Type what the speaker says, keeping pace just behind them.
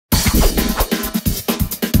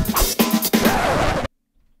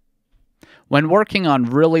When working on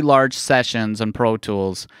really large sessions in Pro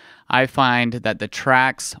Tools, I find that the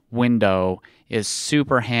tracks window is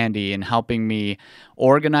super handy in helping me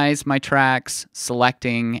organize my tracks,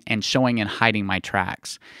 selecting, and showing and hiding my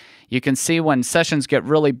tracks. You can see when sessions get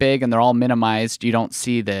really big and they're all minimized, you don't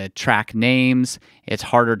see the track names. It's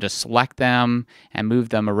harder to select them and move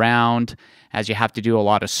them around as you have to do a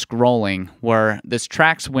lot of scrolling, where this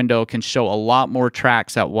tracks window can show a lot more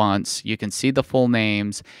tracks at once. You can see the full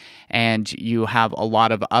names, and you have a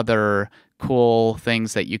lot of other cool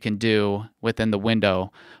things that you can do within the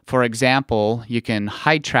window. For example, you can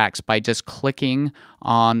hide tracks by just clicking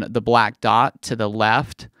on the black dot to the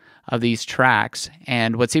left of these tracks.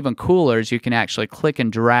 And what's even cooler is you can actually click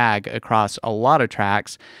and drag across a lot of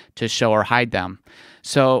tracks to show or hide them.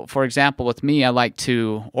 So for example, with me, I like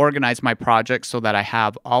to organize my projects so that I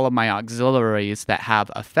have all of my auxiliaries that have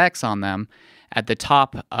effects on them at the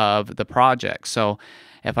top of the project. So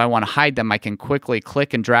if I want to hide them, I can quickly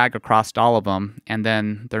click and drag across all of them, and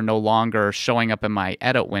then they're no longer showing up in my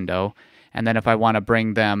edit window. And then if I want to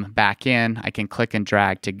bring them back in, I can click and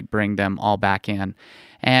drag to bring them all back in.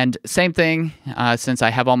 And same thing, since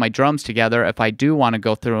I have all my drums together, if I do want to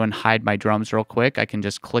go through and hide my drums real quick, I can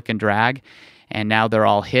just click and drag, and now they're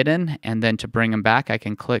all hidden. And then to bring them back, I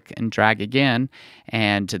can click and drag again,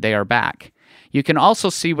 and they are back. You can also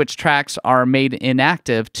see which tracks are made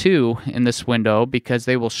inactive too in this window, because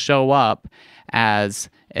they will show up as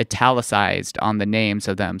italicized on the names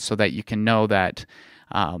of them so that you can know that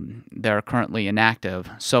they're currently inactive.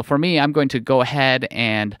 So for me, I'm going to go ahead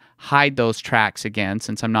and hide those tracks again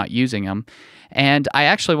since I'm not using them. And I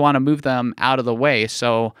actually want to move them out of the way.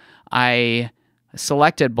 So I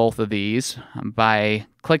selected both of these by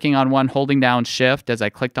clicking on one, holding down Shift as I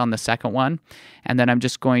clicked on the second one. And then I'm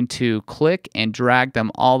just going to click and drag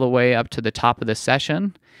them all the way up to the top of the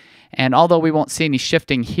session. And although we won't see any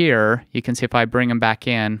shifting here, you can see if I bring them back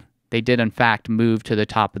in, they did in fact move to the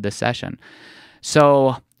top of the session.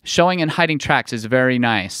 So showing and hiding tracks is very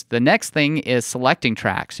nice. The next thing is selecting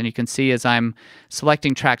tracks. And you can see as I'm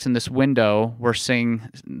selecting tracks in this window, we're seeing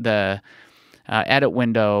the edit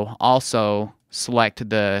window also select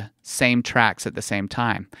the same tracks at the same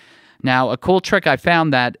time. Now, a cool trick I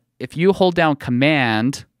found that if you hold down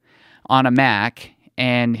Command on a Mac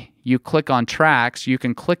and you click on tracks, you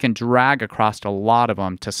can click and drag across a lot of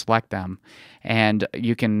them to select them. And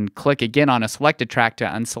you can click again on a selected track to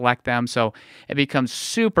unselect them. So it becomes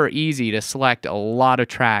super easy to select a lot of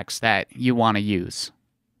tracks that you want to use.